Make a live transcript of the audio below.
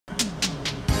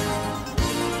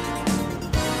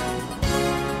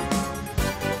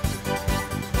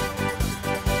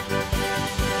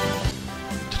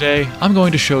Today, I'm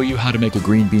going to show you how to make a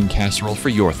green bean casserole for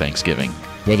your Thanksgiving.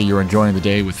 Whether you're enjoying the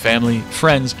day with family,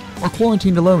 friends, or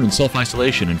quarantined alone in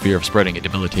self-isolation in fear of spreading a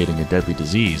debilitating and deadly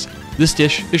disease, this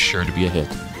dish is sure to be a hit.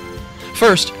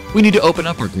 First, we need to open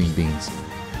up our green beans.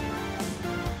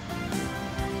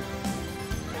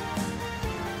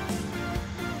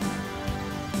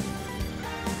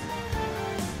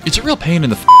 It's a real pain in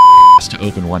the ass to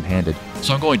open one-handed,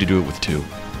 so I'm going to do it with two.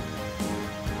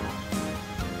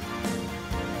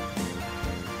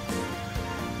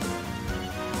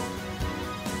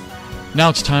 Now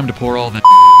it's time to pour all that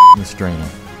in the strainer.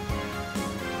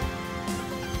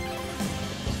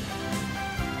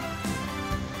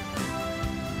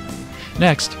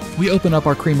 Next, we open up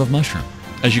our cream of mushroom.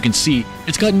 As you can see,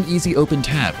 it's got an easy open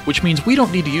tab, which means we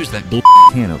don't need to use that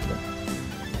can opener.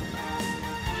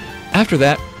 After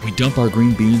that, we dump our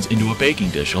green beans into a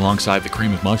baking dish alongside the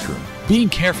cream of mushroom, being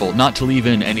careful not to leave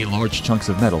in any large chunks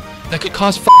of metal that could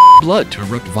cause blood to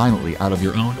erupt violently out of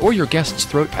your own or your guest's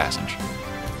throat passage.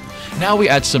 Now we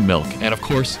add some milk, and of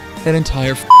course, an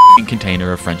entire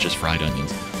container of French's fried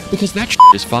onions, because that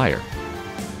is fire.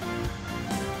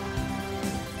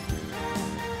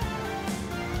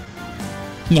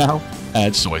 Now,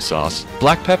 add soy sauce,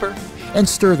 black pepper, and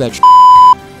stir that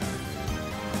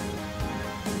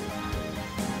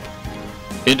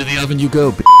Into the oven you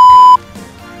go,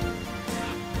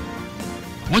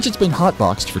 Once it's been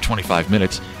hotboxed for 25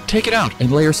 minutes, take it out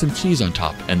and layer some cheese on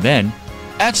top, and then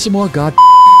add some more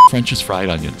French's fried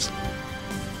onions.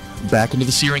 Back into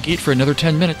the searing heat for another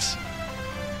 10 minutes.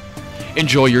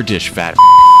 Enjoy your dish, fat